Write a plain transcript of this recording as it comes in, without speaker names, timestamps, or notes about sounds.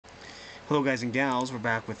Hello guys and gals, we're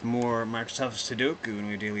back with more Microsoft Sudoku and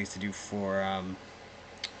we have dailies to do for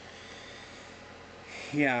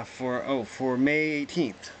for May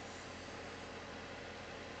 18th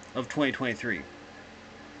of 2023.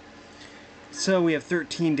 So we have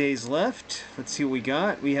 13 days left. Let's see what we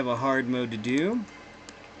got. We have a hard mode to do.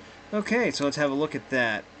 Okay, so let's have a look at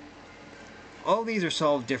that. All these are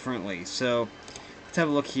solved differently, so let's have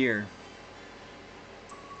a look here.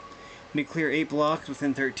 Let me clear 8 blocks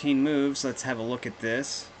within 13 moves. Let's have a look at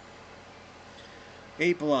this.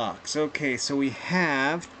 8 blocks. Okay, so we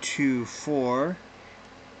have 2, 4,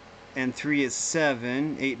 and 3 is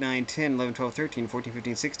 7, 8, 9, 10, 11, 12, 13, 14,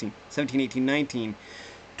 15, 16, 17, 18, 19,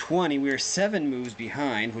 20. We are 7 moves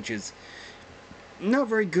behind, which is not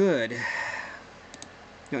very good. You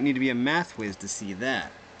don't need to be a math whiz to see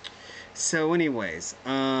that. So anyways,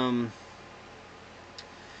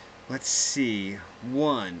 let's see.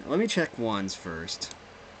 1. Let me check 1s first.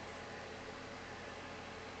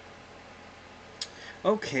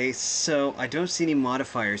 Okay, so I don't see any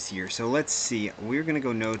modifiers here, so let's see. We're going to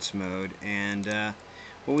go notes mode, and well,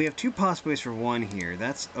 we have 2 possibilities for 1 here.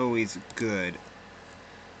 That's always good.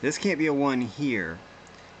 This can't be a 1 here,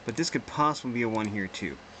 but this could possibly be a 1 here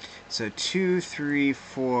too. So 2, 3,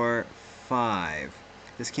 4, 5.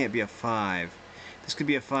 This can't be a 5. This could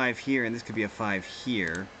be a 5 here, and this could be a 5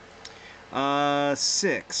 here.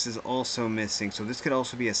 6 is also missing, so this could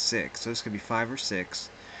also be a 6. So this could be 5 or 6.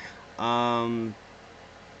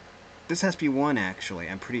 This has to be 1, actually.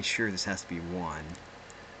 I'm pretty sure this has to be 1.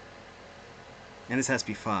 And this has to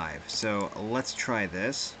be 5. So let's try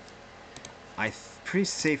this. I'm pretty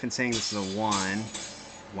safe in saying this is a 1.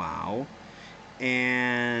 Wow.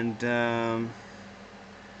 And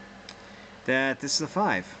that this is a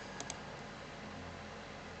 5.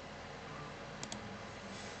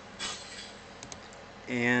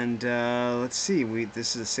 And let's see.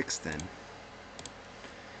 This is a 6 then.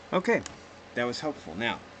 Okay. That was helpful.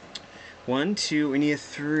 Now, 1, 2, we need a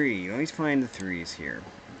 3. Let me find the 3s here.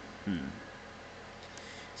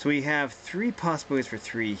 So we have 3 possibilities for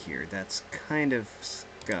 3 here. That's kind of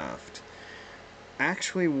scuffed.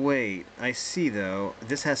 Actually, wait. I see, though.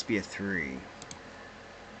 This has to be a 3.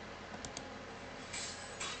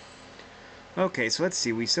 Okay, so let's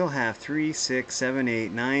see. We still have 3, 6, 7,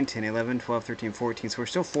 8, 9, 10, 11, 12, 13, 14. So we're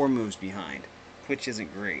still 4 moves behind, which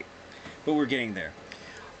isn't great. But we're getting there.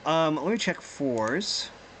 Let me check 4s.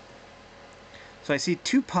 So I see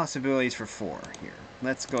 2 possibilities for 4 here.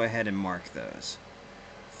 Let's go ahead and mark those.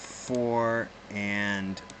 4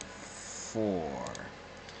 and 4.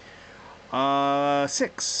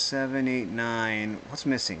 6, 7, 8, 9. What's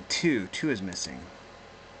missing? 2. 2 is missing.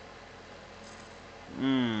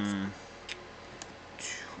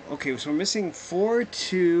 Okay, so we're missing 4,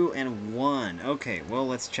 2, and 1. Okay, well,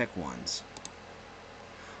 let's check 1s.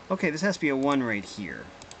 Okay, this has to be a 1 right here.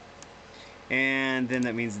 And then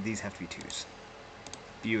that means that these have to be 2s.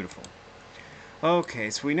 Beautiful. Okay,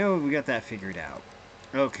 so we know we got that figured out.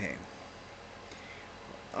 Okay.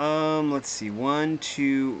 Let's see. 1,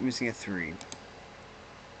 2, missing a 3.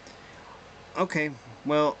 Okay,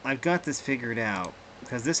 well, I've got this figured out,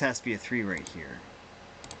 because this has to be a 3 right here.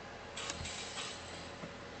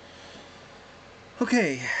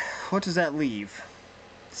 Okay, what does that leave?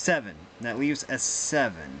 7. That leaves a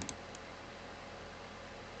 7.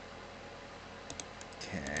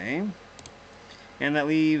 Okay. And that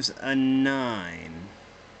leaves a 9.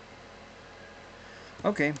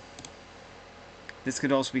 Okay. This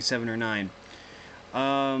could also be 7 or 9.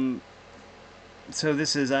 So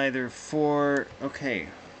this is either 4... Okay.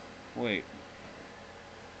 Wait.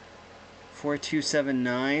 4, 2, 7,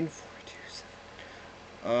 9? 4, 2, 7...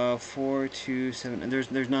 4, 2, 7...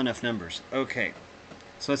 There's not enough numbers. Okay.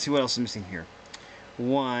 So let's see what else is missing here.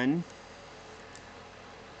 1...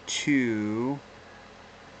 2...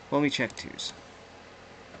 Well, let me check 2s.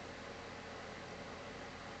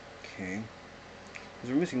 Okay.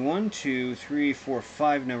 Because we're missing 1, 2, 3, 4,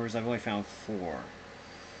 5 numbers. I've only found 4.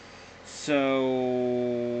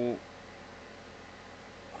 So...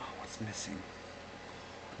 Oh, what's missing?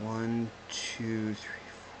 1, 2, 3, 4...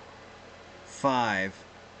 5.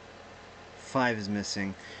 5 is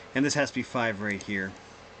missing. And this has to be 5 right here.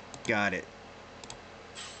 Got it.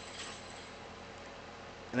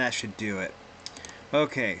 And that should do it.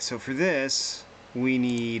 Okay, so for this, we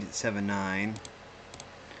need 7, 9.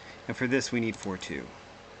 And for this, we need 4, 2.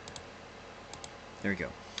 There we go.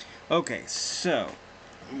 Okay, so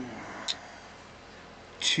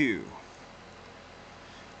 2.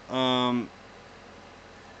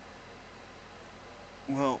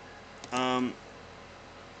 Well,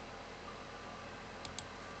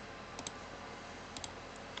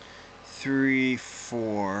 3,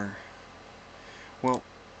 4. Well,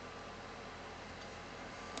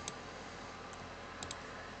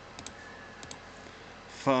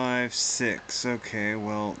 five, six. Okay,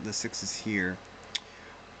 well, the 6 is here.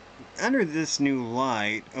 Under this new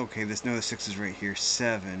light, okay, the 6 is right here.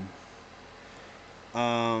 7.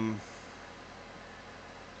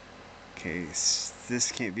 Okay,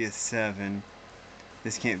 this can't be a 7.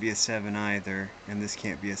 This can't be a 7 either, and this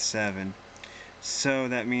can't be a 7. So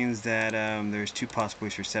that means that there's 2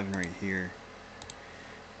 possibilities for 7 right here.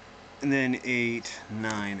 And then 8,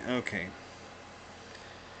 9. Okay.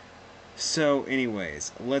 So,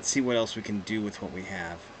 anyways, let's see what else we can do with what we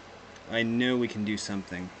have. I know we can do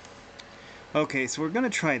something. Okay, so we're going to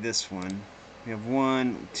try this one. We have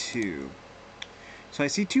 1, 2. So I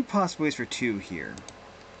see 2 possibilities for 2 here.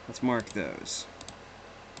 Let's mark those.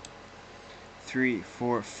 3,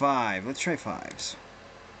 4, 5. Let's try 5s.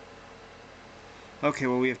 Okay,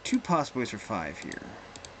 well, we have 2 possibilities for 5 here.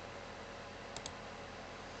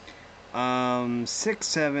 6,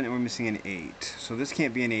 7, and we're missing an 8. So this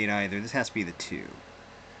can't be an 8 either. This has to be the 2.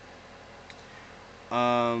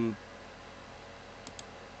 I'm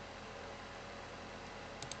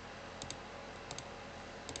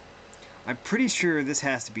pretty sure this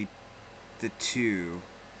has to be the 2.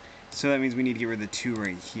 So that means we need to get rid of the 2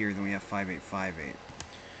 right here. Then we have 5, 8, 5, 8.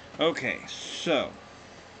 Okay, so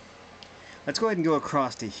let's go ahead and go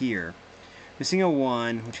across to here. Missing a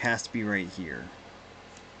 1, which has to be right here.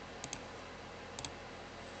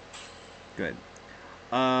 Good.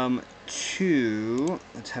 2.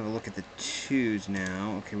 Let's have a look at the 2s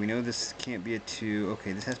now. Okay, we know this can't be a 2.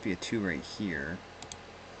 Okay, this has to be a 2 right here.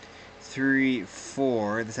 3,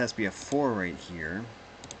 4. This has to be a 4 right here.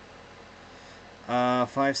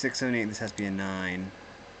 5, 6, 7, 8. This has to be a 9.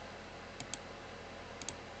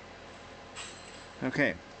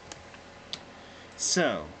 Okay.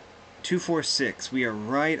 So, 2, 4, 6. We are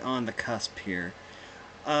right on the cusp here.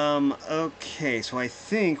 Okay, so I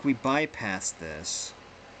think we bypass this,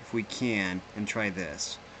 if we can, and try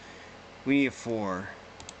this. We need a 4.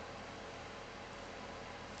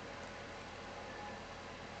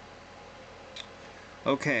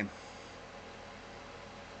 Okay.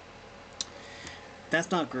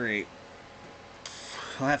 That's not great.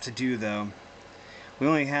 I'll have to do, though. We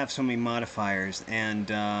only have so many modifiers, and,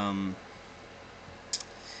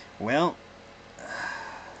 well,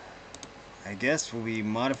 I guess we'll be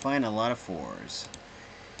modifying a lot of 4s.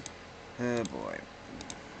 Oh, boy.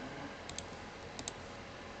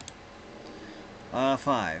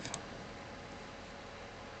 5.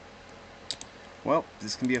 Well,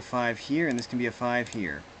 this can be a 5 here, and this can be a 5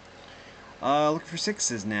 here. Looking for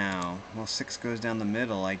 6s now. Well, 6 goes down the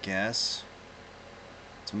middle, I guess.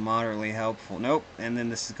 It's moderately helpful. Nope, and then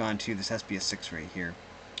this is gone too. This has to be a 6 right here.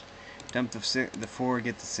 Dump the 4,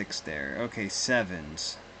 get the 6 there. Okay,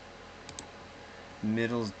 7s.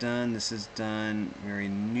 Middle's done. This is done. We already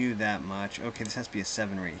knew that much. Okay, this has to be a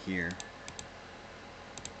 7 right here.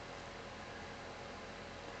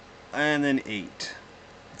 And then 8.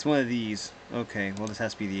 It's one of these. Okay, well, this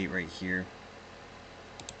has to be the 8 right here.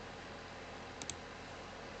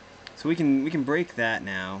 So we can break that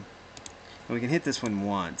now. And we can hit this one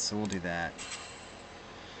once, so we'll do that.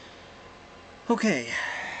 Okay.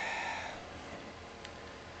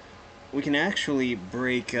 We can actually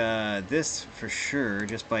break this for sure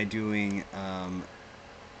just by doing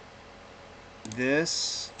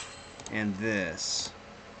this and this.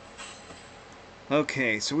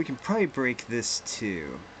 Okay, so we can probably break this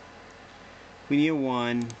too. We need a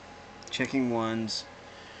 1. Checking 1s.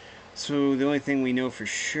 So the only thing we know for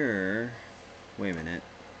sure... Wait a minute.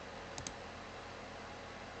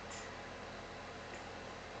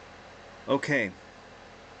 Okay.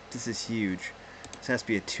 This is huge. This has to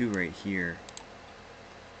be a 2 right here.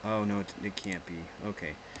 Oh, no, it can't be.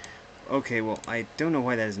 Okay. Okay, well, I don't know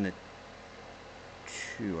why that isn't a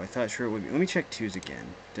 2. I thought sure it would be. Let me check 2s again.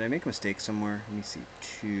 Did I make a mistake somewhere? Let me see.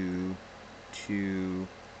 2, 2,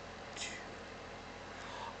 2.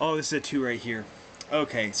 Oh, this is a 2 right here.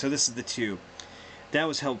 Okay, so this is the 2. That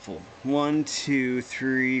was helpful. 1, 2,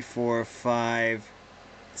 3, 4, 5.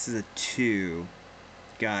 This is a 2.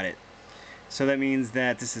 Got it. So that means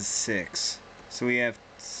that this is 6. So we have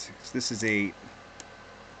 6. This is 8.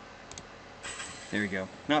 There we go.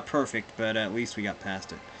 Not perfect, but at least we got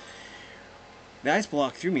past it. The ice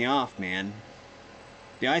block threw me off, man.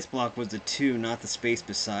 The ice block was the 2, not the space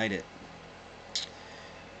beside it.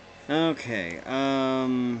 Okay,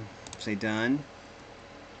 say done.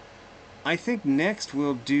 I think next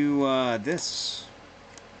we'll do this,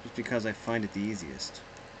 just because I find it the easiest.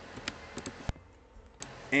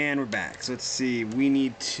 And we're back. So let's see, we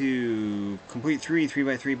need to complete 3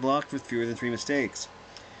 3x3 blocks with fewer than 3 mistakes.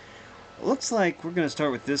 Looks like we're going to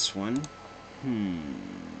start with this one.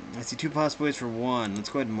 I see 2 possibilities for 1. Let's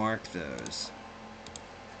go ahead and mark those.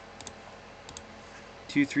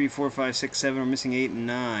 2, 3, 4, 5, 6, 7. We're missing 8 and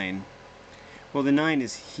 9. Well, the 9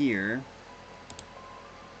 is here.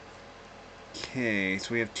 Okay,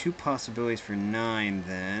 so we have 2 possibilities for 9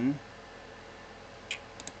 then.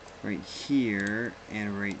 Right here,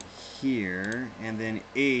 and right here. And then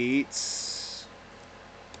 8.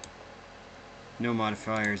 No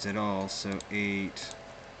modifiers at all, so 8,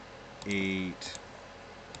 8,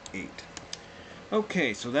 8.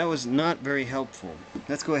 Okay, so that was not very helpful.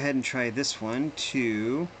 Let's go ahead and try this one.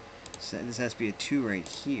 2. So this has to be a 2 right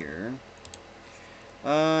here.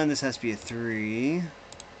 And this has to be a 3.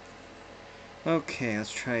 Okay,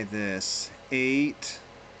 let's try this. 8.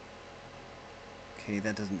 Okay,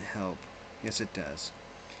 that doesn't help. Yes, it does.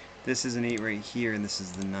 This is an 8 right here, and this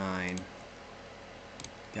is the 9.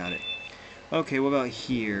 Got it. Okay, what about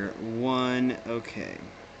here? 1. Okay.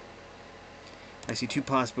 I see 2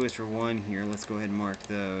 possibilities for 1 here. Let's go ahead and mark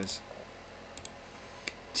those.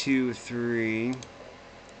 2, 3.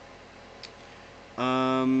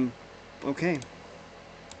 Okay.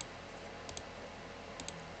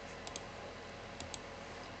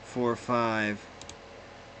 Four, 5.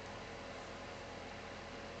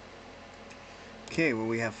 Okay, well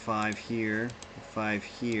we have 5 here, 5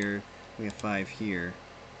 here, we have 5 here.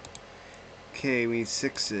 Okay, we need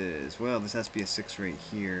 6s. Well, this has to be a 6 right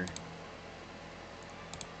here.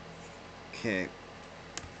 Okay.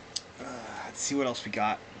 Let's see what else we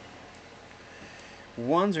got.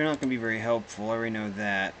 1s are not going to be very helpful. I already know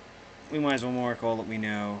that. We might as well mark all that we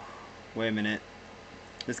know. Wait a minute.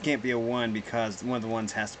 This can't be a 1 because one of the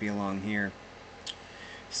 1s has to be along here.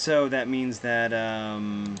 So that means that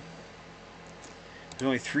there's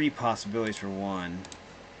only 3 possibilities for 1.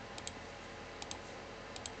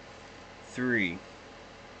 3.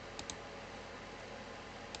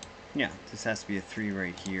 Yeah, this has to be a 3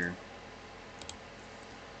 right here.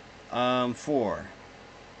 4.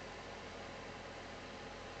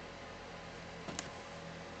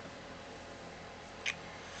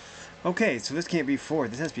 Okay, so this can't be 4.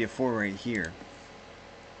 This has to be a 4 right here.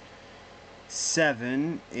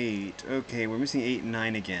 7, 8. Okay, we're missing 8 and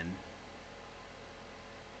 9 again.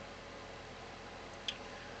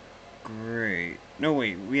 Great. No,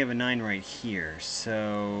 wait, we have a 9 right here,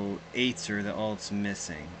 so 8s are all it's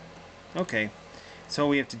missing. Okay, so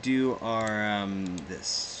we have to do our,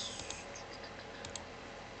 this.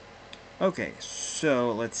 Okay,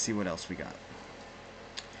 so let's see what else we got.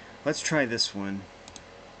 Let's try this one.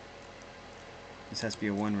 This has to be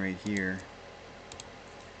a 1 right here.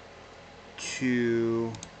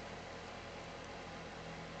 2.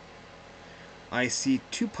 I see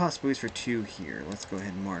 2 possibilities for 2 here. Let's go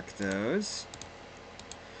ahead and mark those.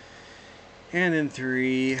 And then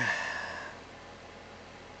 3.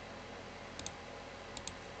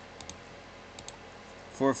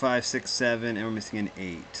 4, 5, 6, 7, and we're missing an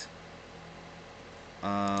 8.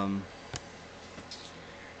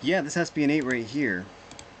 Yeah, this has to be an 8 right here.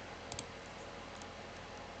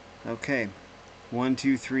 Okay. 1,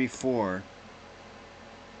 2, 3, 4.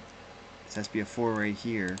 This has to be a 4 right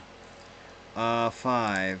here.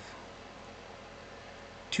 5.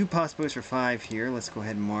 2 possibilities for 5 here. Let's go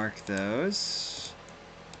ahead and mark those.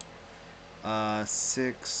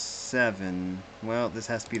 6, 7. Well, this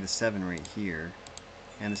has to be the 7 right here.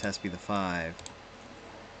 And this has to be the 5.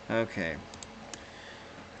 Okay.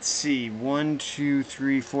 Let's see. 1, 2,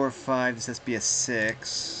 3, 4, 5. This has to be a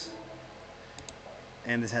 6.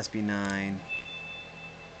 And this has to be 9.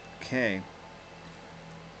 Okay.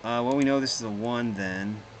 Well, we know this is a 1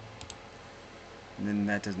 then. And then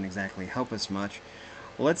that doesn't exactly help us much.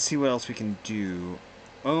 Well, let's see what else we can do.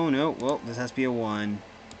 Oh, no. Well, this has to be a 1.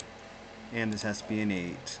 And this has to be an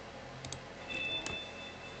 8.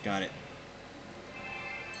 Got it.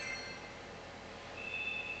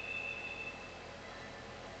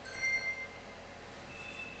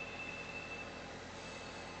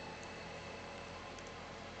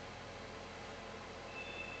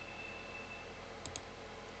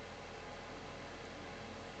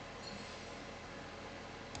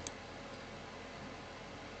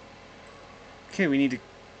 Okay, we need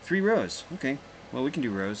 3 rows. Okay, well, we can do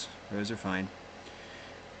rows. Rows are fine.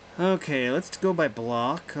 Okay, let's go by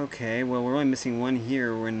block. Okay, well, we're only missing 1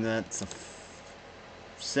 here when that's a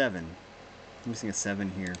 7. I'm missing a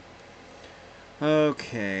 7 here.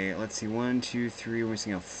 Okay, let's see. 1, 2, 3. We're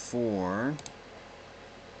missing a 4.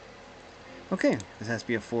 Okay, this has to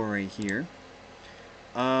be a 4 right here.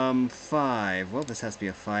 5. Well, this has to be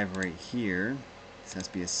a 5 right here. This has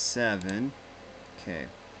to be a 7. Okay.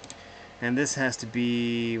 And this has to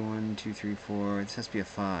be 1, 2, 3, 4. This has to be a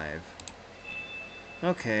 5.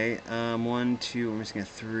 Okay, 1, 2, we're missing a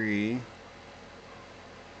 3.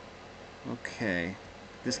 Okay.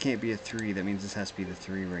 This can't be a 3, that means this has to be the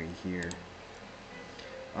 3 right here.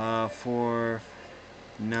 4,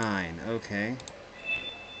 9, okay.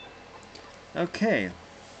 Okay.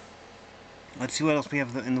 Let's see what else we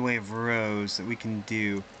have in the way of rows that we can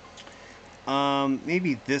do.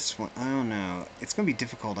 Maybe this one, I don't know. It's gonna be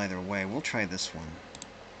difficult either way. We'll try this one.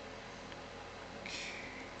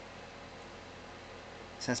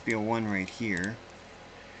 This has to be a 1 right here.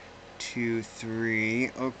 2,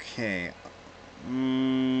 3, okay.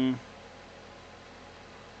 I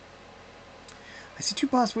see 2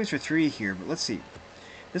 possibilities for 3 here, but let's see.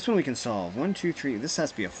 This one we can solve. 1, 2, 3. This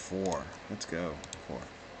has to be a 4. Let's go.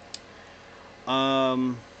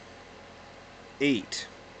 4. 8.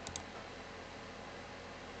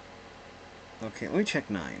 Okay, let me check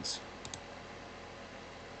 9s.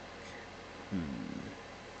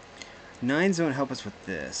 9s don't help us with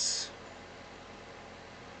this.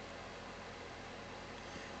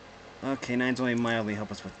 Okay, 9s only mildly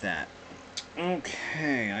help us with that.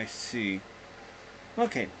 Okay, I see.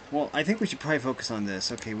 Okay, well, I think we should probably focus on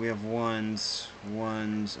this. Okay, we have 1s,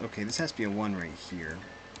 1s. Okay, this has to be a 1 right here.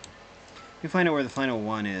 Let me find out where the final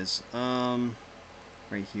 1 is.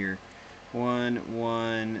 Right here. 1,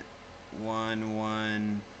 1, 1,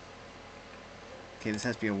 1. Okay, this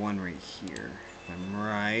has to be a 1 right here. If I'm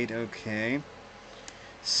right, okay.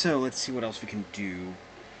 So, let's see what else we can do.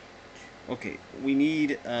 Okay, we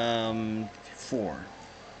need, 4.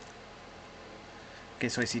 Okay,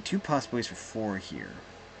 so I see 2 possibilities for 4 here.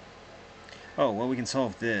 Oh, well, we can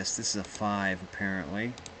solve this. This is a 5,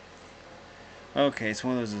 apparently. Okay, so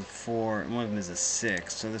one of those is a 4, and one of them is a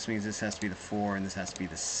 6. So this means this has to be the 4, and this has to be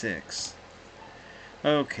the 6.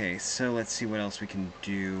 Okay, so let's see what else we can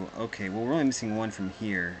do. Okay, well, we're only missing 1 from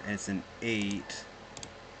here, and it's an 8.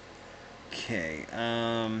 Okay,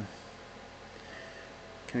 can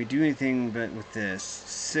we do anything but with this?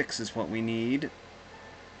 6 is what we need.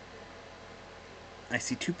 I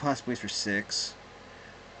see 2 possibilities for 6.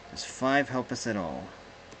 Does 5 help us at all?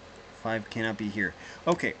 5 cannot be here.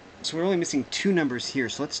 Okay, so we're only missing 2 numbers here,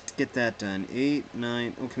 so let's get that done. 8,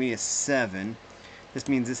 9, oh, can we get 7? This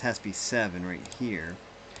means this has to be 7 right here.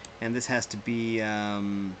 And this has to be,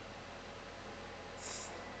 3.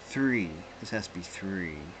 This has to be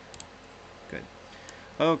 3. Good.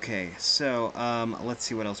 Okay, so, let's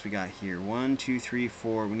see what else we got here. 1, 2, 3,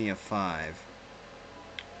 4. We need a 5.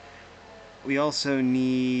 We also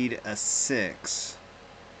need a 6.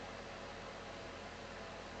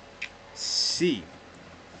 C.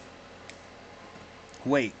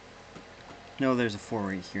 Wait. No, there's a 4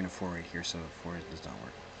 right here and a 4 right here, so 4 does not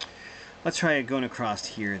work. Let's try going across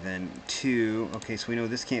here then. 2. Okay, so we know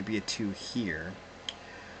this can't be a 2 here.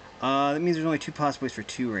 That means there's only 2 possibilities for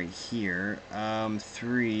 2 right here.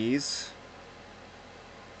 3s.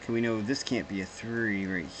 Okay, we know this can't be a 3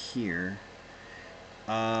 right here.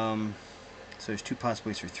 So there's 2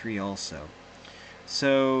 possibilities for 3 also.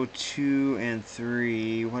 So 2 and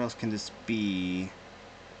 3. What else can this be?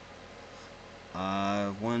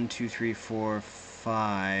 1, 2, 3, 4,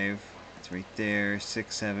 5. That's right there.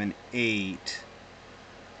 6, 7, 8.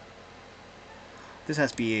 This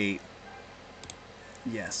has to be 8.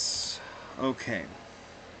 Yes. Okay.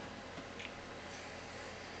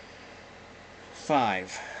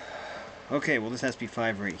 5. Okay, well this has to be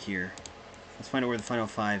 5 right here. Let's find out where the final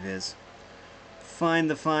 5 is. Find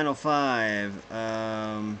the final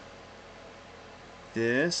 5.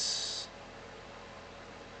 This.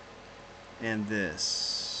 And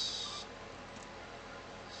this.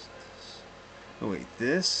 Oh wait,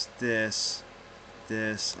 this.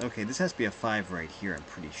 Okay, this has to be a 5 right here, I'm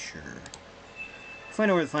pretty sure. Find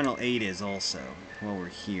out where the final 8 is also, while we're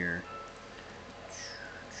here.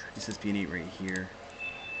 This has to be an 8 right here.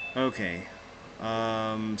 Okay.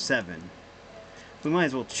 7. We might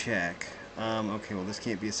as well check. Okay, well this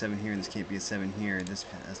can't be a 7 here, and this can't be a 7 here. This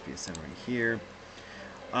has to be a 7 right here.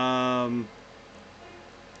 I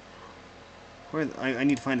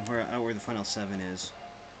need to find out where the final 7 is.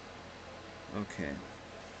 Okay.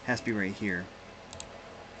 Has to be right here.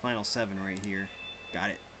 Final 7 right here.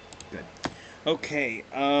 Got it. Good. Okay,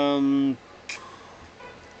 we're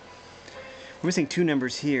missing 2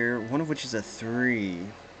 numbers here, one of which is a 3.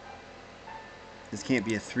 This can't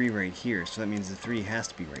be a 3 right here, so that means the 3 has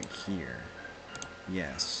to be right here.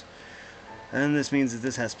 Yes. And this means that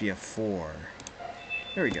this has to be a 4.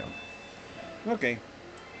 There we go. Okay.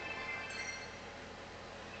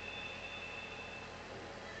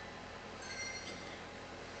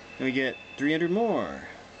 And we get 300 more.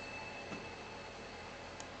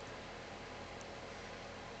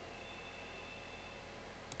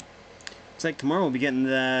 Looks like tomorrow we'll be getting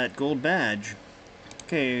that gold badge.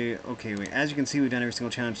 Okay, wait. As you can see, we've done every single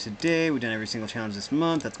challenge today. We've done every single challenge this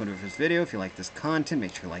month. That's going to do it for this video. If you like this content,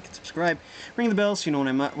 make sure you like and subscribe. Ring the bell so you know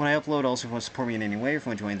when I upload. Also, if you want to support me in any way, or if you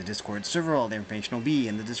want to join the Discord server, all the information will be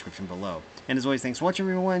in the description below. And as always, thanks for watching,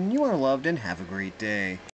 everyone. You are loved, and have a great day.